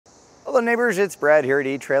Hello neighbors, it's Brad here at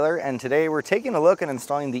eTrailer, and today we're taking a look at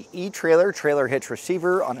installing the eTrailer trailer hitch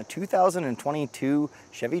receiver on a 2022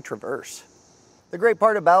 Chevy Traverse. The great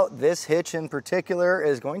part about this hitch in particular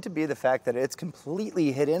is going to be the fact that it's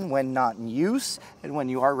completely hidden when not in use, and when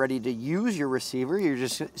you are ready to use your receiver, you're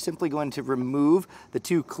just simply going to remove the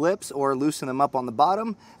two clips or loosen them up on the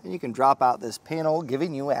bottom, and you can drop out this panel,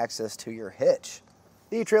 giving you access to your hitch.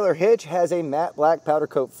 The eTrailer hitch has a matte black powder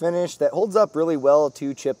coat finish that holds up really well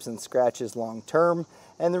to chips and scratches long term.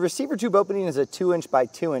 And the receiver tube opening is a 2" by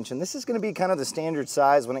 2", and this is going to be kind of the standard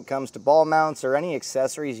size when it comes to ball mounts or any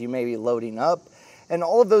accessories you may be loading up. And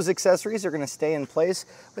all of those accessories are going to stay in place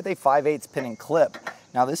with a 5/8 pin and clip.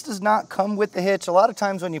 Now this does not come with the hitch. A lot of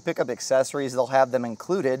times when you pick up accessories, they'll have them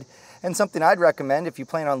included. And something I'd recommend if you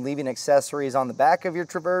plan on leaving accessories on the back of your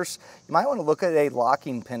Traverse, you might want to look at a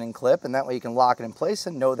locking pin and clip, and that way you can lock it in place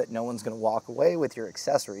and know that no one's going to walk away with your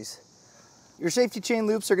accessories. Your safety chain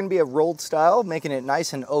loops are going to be a rolled style, making it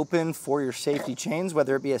nice and open for your safety chains,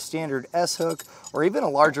 whether it be a standard S-hook or even a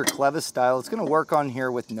larger clevis style. It's going to work on here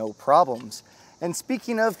with no problems. And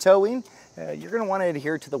speaking of towing, you're going to want to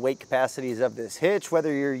adhere to the weight capacities of this hitch,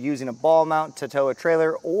 whether you're using a ball mount to tow a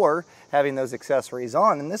trailer or having those accessories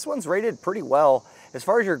on. And this one's rated pretty well. As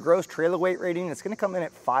far as your gross trailer weight rating, it's going to come in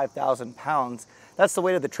at 5,000 pounds. That's the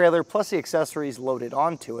weight of the trailer plus the accessories loaded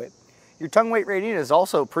onto it. Your tongue weight rating is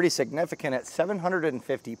also pretty significant at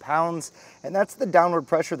 750 pounds, and that's the downward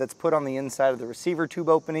pressure that's put on the inside of the receiver tube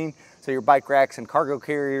opening. So your bike racks and cargo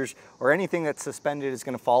carriers or anything that's suspended is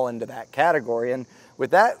going to fall into that category. And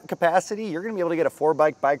with that capacity, you're going to be able to get a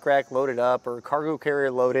 4-bike rack loaded up or a cargo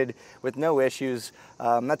carrier loaded with no issues.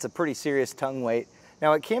 That's a pretty serious tongue weight.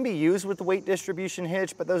 Now it can be used with the weight distribution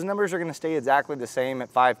hitch, but those numbers are going to stay exactly the same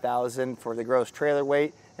at 5,000 for the gross trailer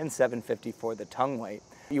weight and 750 for the tongue weight.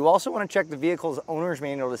 You also want to check the vehicle's owner's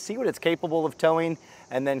manual to see what it's capable of towing,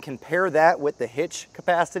 and then compare that with the hitch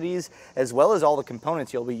capacities as well as all the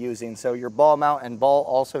components you'll be using. So your ball mount and ball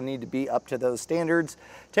also need to be up to those standards.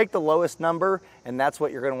 Take the lowest number, and that's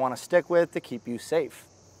what you're going to want to stick with to keep you safe.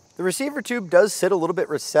 The receiver tube does sit a little bit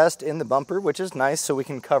recessed in the bumper, which is nice so we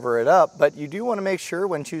can cover it up, but you do want to make sure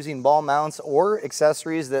when choosing ball mounts or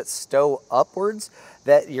accessories that stow upwards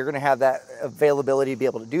that you're going to have that availability to be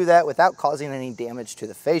able to do that without causing any damage to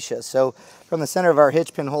the fascia. So from the center of our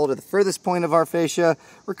hitch pin hole to the furthest point of our fascia,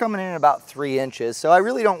 we're coming in at about 3 inches. So I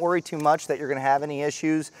really don't worry too much that you're going to have any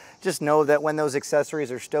issues. Just know that when those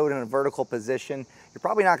accessories are stowed in a vertical position, you're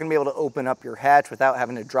probably not going to be able to open up your hatch without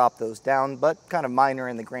having to drop those down, but kind of minor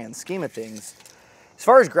in the grand scheme of things. As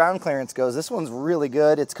far as ground clearance goes, this one's really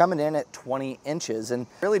good. It's coming in at 20 inches, and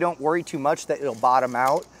really don't worry too much that it'll bottom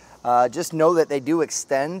out. Just know that they do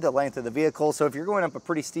extend the length of the vehicle, so if you're going up a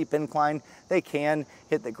pretty steep incline, they can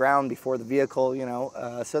hit the ground before the vehicle,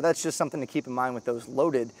 so that's just something to keep in mind with those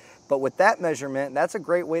loaded. But with that measurement, that's a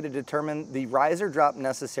great way to determine the riser drop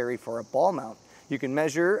necessary for a ball mount. You can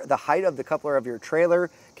measure the height of the coupler of your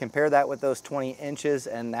trailer, compare that with those 20 inches,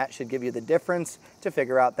 and that should give you the difference to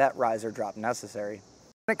figure out that riser drop necessary.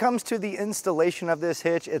 When it comes to the installation of this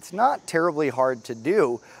hitch, it's not terribly hard to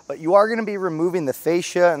do, but you are going to be removing the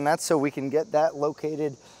fascia, and that's so we can get that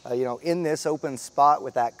located in this open spot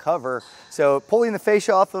with that cover. So pulling the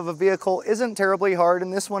fascia off of a vehicle isn't terribly hard,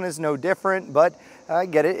 and this one is no different, but I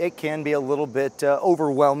get it, it can be a little bit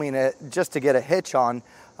overwhelming just to get a hitch on.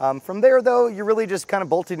 From there though, you're really just kind of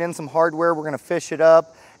bolting in some hardware. We're going to fish it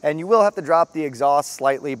up, and you will have to drop the exhaust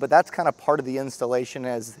slightly, but that's kind of part of the installation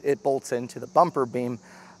as it bolts into the bumper beam.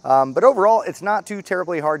 But overall, it's not too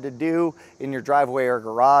terribly hard to do in your driveway or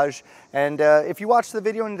garage. And if you watch the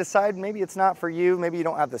video and decide maybe it's not for you, maybe you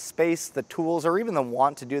don't have the space, the tools, or even the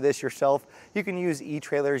want to do this yourself, you can use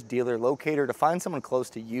eTrailer's dealer locator to find someone close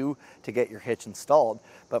to you to get your hitch installed.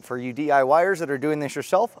 But for you DIYers that are doing this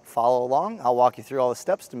yourself, follow along. I'll walk you through all the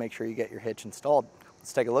steps to make sure you get your hitch installed.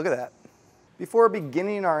 Let's take a look at that. Before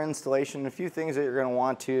beginning our installation, a few things that you're going to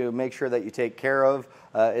want to make sure that you take care of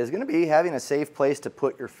is going to be having a safe place to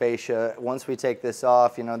put your fascia. Once we take this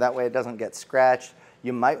off, that way it doesn't get scratched.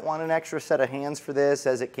 You might want an extra set of hands for this,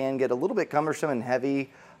 as it can get a little bit cumbersome and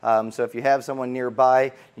heavy. So if you have someone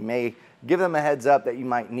nearby, you may give them a heads up that you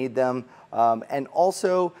might need them. And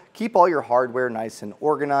also keep all your hardware nice and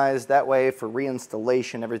organized. That way for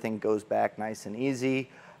reinstallation, everything goes back nice and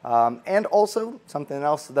easy. And also something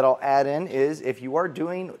else that I'll add in is if you are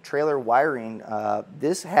doing trailer wiring,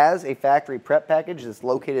 this has a factory prep package that's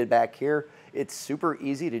located back here. It's super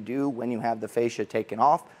easy to do when you have the fascia taken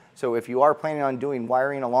off. So if you are planning on doing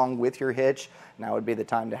wiring along with your hitch, now would be the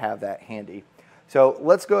time to have that handy. So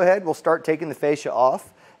let's go ahead, we'll start taking the fascia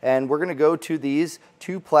off, and we're going to go to these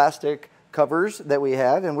 2 plastic covers that we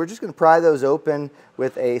have, and we're just going to pry those open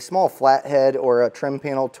with a small flathead or a trim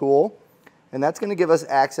panel tool. And that's going to give us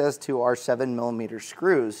access to our 7mm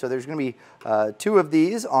screws. So there's going to be 2 of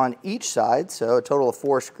these on each side, so a total of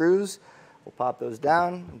 4 screws. We'll pop those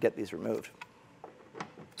down and get these removed.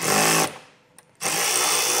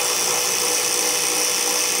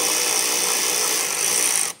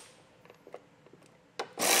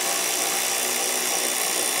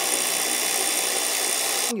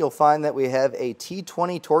 You'll find that we have a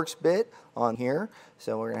T20 Torx bit on here,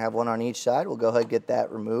 so we're going to have one on each side. We'll go ahead and get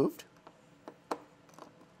that removed.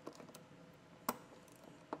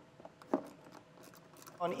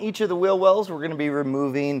 On each of the wheel wells, we're going to be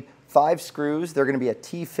removing 5 screws. They're going to be a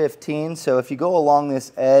T15, so if you go along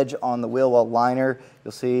this edge on the wheel well liner,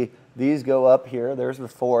 you'll see these go up here. There's the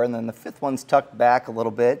 4, and then the 5th one's tucked back a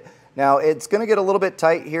little bit. Now it's going to get a little bit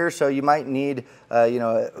tight here, so you might need a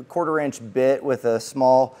 1/4-inch bit with a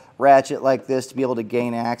small ratchet like this to be able to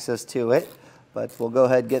gain access to it. But we'll go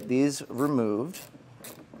ahead and get these removed.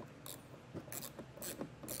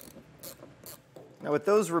 Now with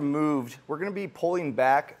those removed, we're going to be pulling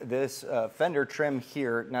back this fender trim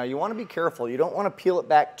here. Now you want to be careful. You don't want to peel it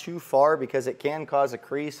back too far because it can cause a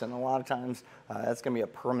crease, and a lot of times that's going to be a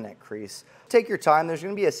permanent crease. Take your time. There's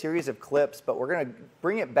going to be a series of clips, but we're going to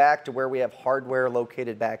bring it back to where we have hardware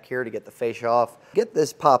located back here to get the fascia off. Get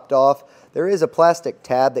this popped off. There is a plastic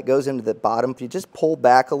tab that goes into the bottom. If you just pull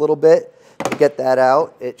back a little bit to get that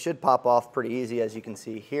out, it should pop off pretty easy, as you can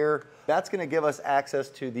see here. That's going to give us access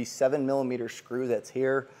to the 7mm screw that's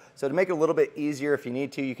here. So to make it a little bit easier, if you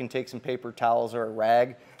need to, you can take some paper towels or a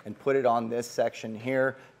rag and put it on this section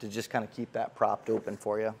here to just kind of keep that propped open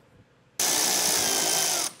for you.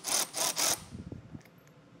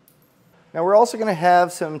 Now we're also going to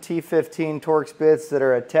have some T15 Torx bits that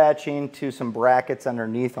are attaching to some brackets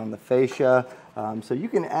underneath on the fascia. So you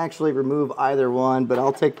can actually remove either one, but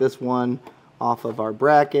I'll take this one off of our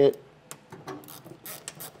bracket.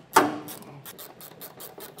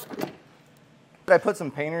 I put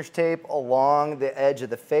some painter's tape along the edge of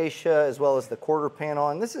the fascia as well as the quarter panel,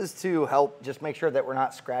 and this is to help just make sure that we're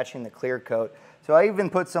not scratching the clear coat. So I even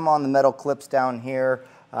put some on the metal clips down here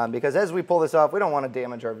because as we pull this off, we don't want to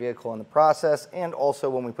damage our vehicle in the process, and also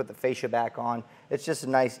when we put the fascia back on, it's just a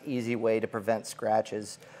nice easy way to prevent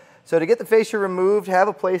scratches. So to get the fascia removed, have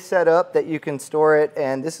a place set up that you can store it,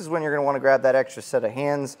 and this is when you're going to want to grab that extra set of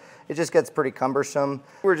hands. It just gets pretty cumbersome.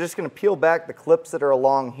 We're just going to peel back the clips that are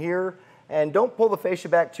along here. And don't pull the fascia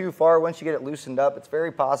back too far. Once you get it loosened up, it's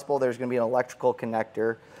very possible there's going to be an electrical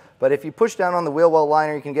connector. But if you push down on the wheel well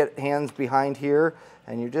liner, you can get hands behind here,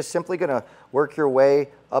 and you're just simply going to work your way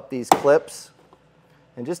up these clips.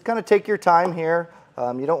 And just kind of take your time here.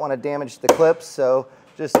 You don't want to damage the clips, so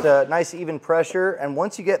just nice even pressure. And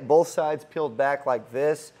once you get both sides peeled back like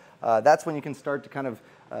this, that's when you can start to kind of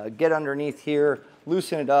get underneath here,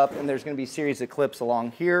 loosen it up, and there's going to be a series of clips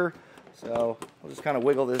along here. So we'll just kind of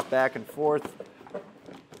wiggle this back and forth.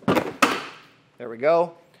 There we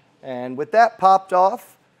go. And with that popped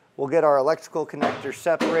off, we'll get our electrical connector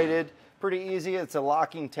separated. Pretty easy. It's a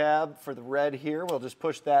locking tab for the red here. We'll just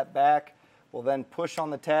push that back. We'll then push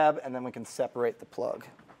on the tab, and then we can separate the plug.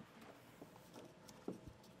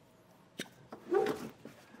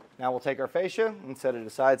 Now we'll take our fascia and set it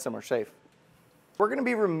aside somewhere safe. We're going to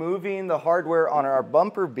be removing the hardware on our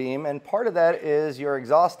bumper beam, and part of that is your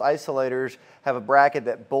exhaust isolators have a bracket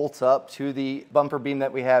that bolts up to the bumper beam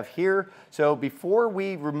that we have here. So before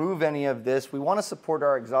we remove any of this, we want to support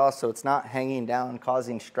our exhaust so it's not hanging down,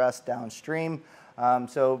 causing stress downstream.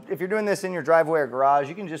 So if you're doing this in your driveway or garage,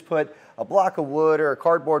 you can just put a block of wood or a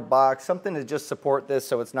cardboard box, something to just support this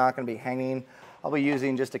so it's not going to be hanging. I'll be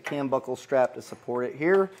using just a cam buckle strap to support it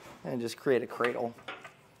here and just create a cradle.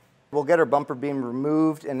 We'll get our bumper beam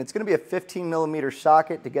removed, and it's going to be a 15mm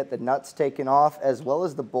socket to get the nuts taken off as well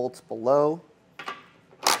as the bolts below.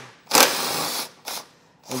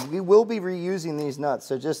 And we will be reusing these nuts,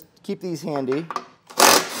 so just keep these handy.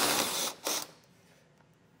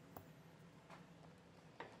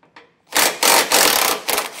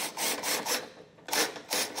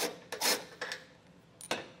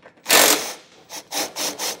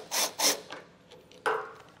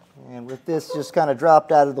 And with this just kind of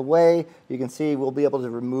dropped out of the way, you can see we'll be able to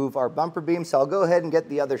remove our bumper beam. So I'll go ahead and get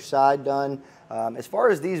the other side done. As far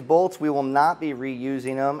as these bolts, we will not be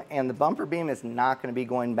reusing them, and the bumper beam is not going to be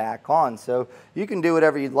going back on. So you can do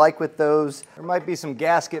whatever you'd like with those. There might be some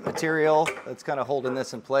gasket material that's kind of holding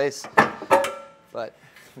this in place, but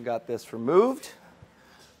we got this removed.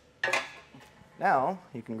 Now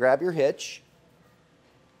you can grab your hitch,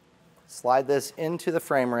 slide this into the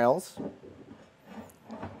frame rails,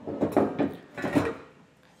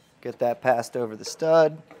 Get that passed over the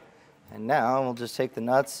stud. And now we'll just take the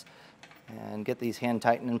nuts and get these hand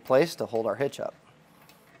tightened in place to hold our hitch up.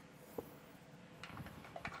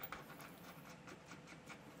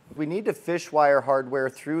 We need to fish wire hardware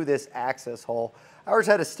through this access hole. Ours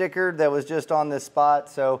had a sticker that was just on this spot,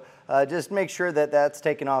 so just make sure that that's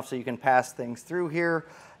taken off so you can pass things through here.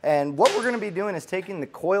 And what we're going to be doing is taking the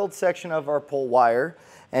coiled section of our pull wire,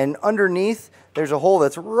 and underneath there's a hole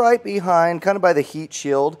that's right behind, kind of by the heat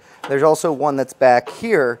shield. There's also one that's back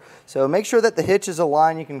here. So make sure that the hitch is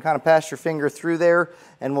aligned. You can kind of pass your finger through there,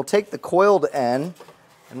 and we'll take the coiled end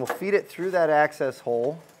and we'll feed it through that access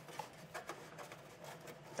hole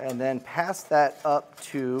and then pass that up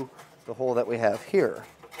to the hole that we have here.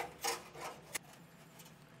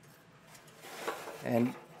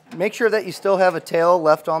 And make sure that you still have a tail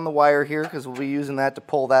left on the wire here, because we'll be using that to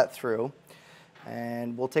pull that through.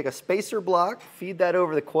 And we'll take a spacer block, feed that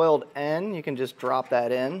over the coiled end. You can just drop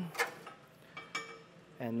that in.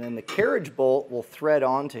 And then the carriage bolt will thread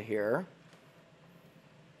onto here.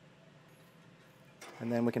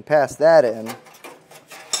 And then we can pass that in.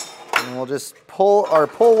 And we'll just pull our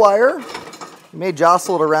pull wire. You may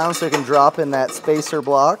jostle it around so it can drop in that spacer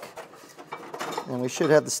block. And we should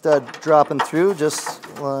have the stud dropping through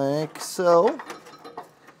just like so.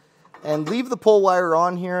 And leave the pull wire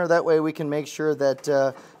on here. That way we can make sure that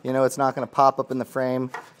it's not going to pop up in the frame.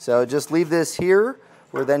 So just leave this here.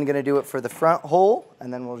 We're then going to do it for the front hole,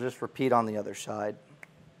 and then we'll just repeat on the other side.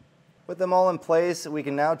 With them all in place, we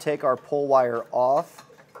can now take our pull wire off.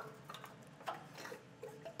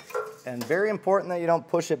 And very important that you don't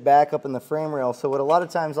push it back up in the frame rail. So what a lot of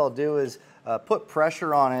times I'll do is put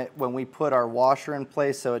pressure on it when we put our washer in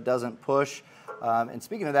place so it doesn't push. And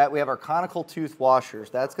speaking of that, we have our conical tooth washers.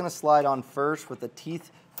 That's going to slide on first with the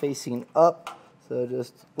teeth facing up. So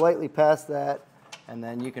just lightly past that, and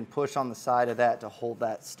then you can push on the side of that to hold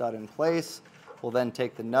that stud in place. We'll then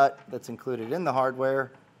take the nut that's included in the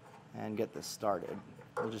hardware and get this started.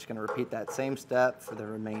 We're just going to repeat that same step for the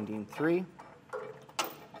remaining 3.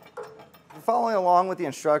 If you're following along with the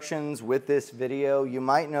instructions with this video, you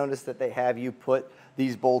might notice that they have you put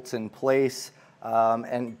these bolts in place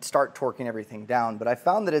and start torquing everything down. But I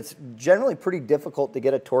found that it's generally pretty difficult to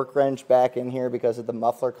get a torque wrench back in here because of the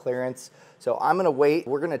muffler clearance. So I'm going to wait.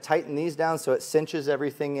 We're going to tighten these down so it cinches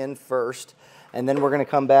everything in first, and then we're going to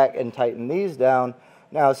come back and tighten these down.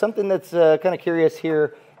 Now, something that's kind of curious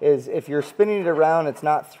here is if you're spinning it around, it's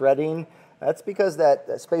not threading. That's because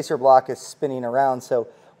that spacer block is spinning around. So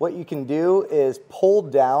what you can do is pull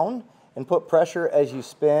down and put pressure as you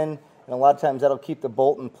spin, and a lot of times that'll keep the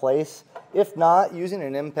bolt in place. If not, using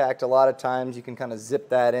an impact, a lot of times you can kind of zip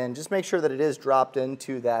that in. Just make sure that it is dropped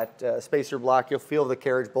into that spacer block. You'll feel the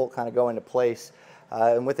carriage bolt kind of go into place.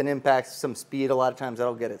 And with an impact, some speed, a lot of times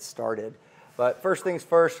that'll get it started. But first things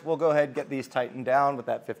first, we'll go ahead and get these tightened down with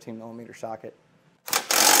that 15mm socket.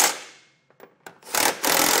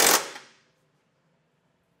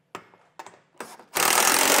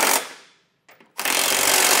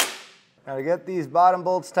 Now to get these bottom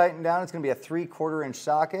bolts tightened down, it's going to be a 3/4 inch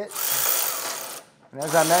socket. And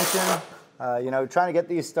as I mentioned, trying to get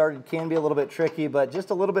these started can be a little bit tricky, but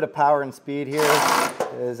just a little bit of power and speed here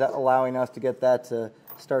is allowing us to get that to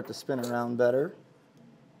start to spin around better.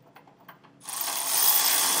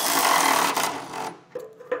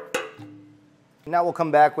 Now we'll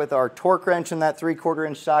come back with our torque wrench in that 3/4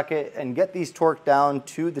 inch socket and get these torqued down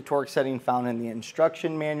to the torque setting found in the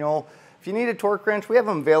instruction manual. If you need a torque wrench, we have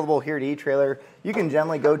them available here at eTrailer. You can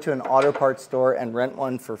generally go to an auto parts store and rent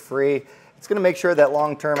one for free. It's going to make sure that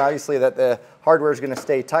long term, obviously, that the hardware is going to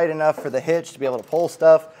stay tight enough for the hitch to be able to pull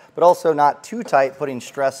stuff, but also not too tight, putting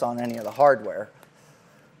stress on any of the hardware.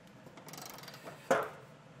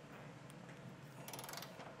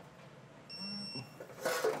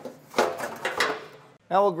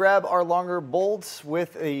 Now we'll grab our longer bolts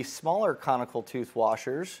with a smaller conical tooth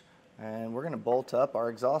washers, and we're going to bolt up our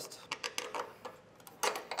exhaust.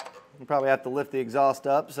 You probably have to lift the exhaust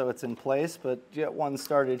up so it's in place, but get one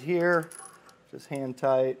started here, just hand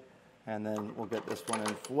tight, and then we'll get this one in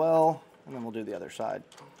as well, and then we'll do the other side.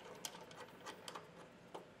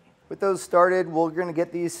 With those started, we're going to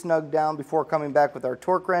get these snugged down before coming back with our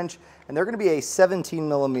torque wrench, and they're going to be a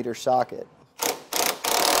 17mm socket.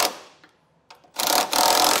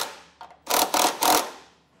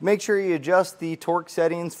 Make sure you adjust the torque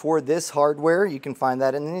settings for this hardware. You can find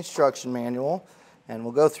that in the instruction manual. And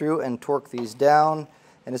we'll go through and torque these down.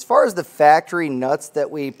 And as far as the factory nuts that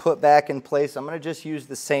we put back in place, I'm going to just use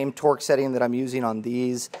the same torque setting that I'm using on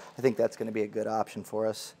these. I think that's going to be a good option for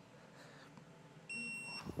us.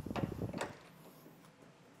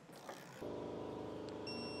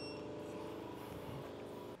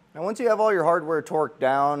 Now once you have all your hardware torqued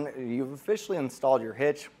down, you've officially installed your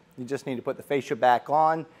hitch. You just need to put the fascia back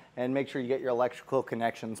on and make sure you get your electrical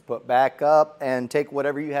connections put back up and take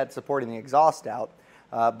whatever you had supporting the exhaust out.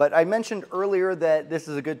 But I mentioned earlier that this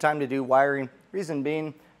is a good time to do wiring. Reason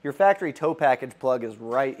being, your factory tow package plug is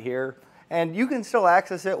right here, and you can still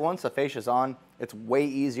access it once the fascia's on. It's way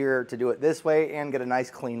easier to do it this way and get a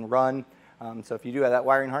nice clean run. So if you do have that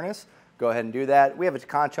wiring harness, go ahead and do that. We have a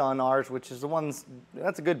Concha on ours, which is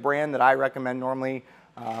that's a good brand that I recommend normally.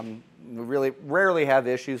 We really rarely have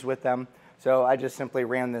issues with them. So I just simply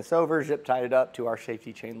ran this over, zip tied it up to our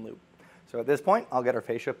safety chain loop. So at this point, I'll get our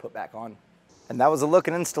fascia put back on. And that was a look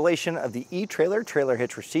and installation of the eTrailer trailer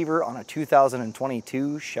hitch receiver on a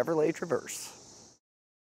 2022 Chevrolet Traverse.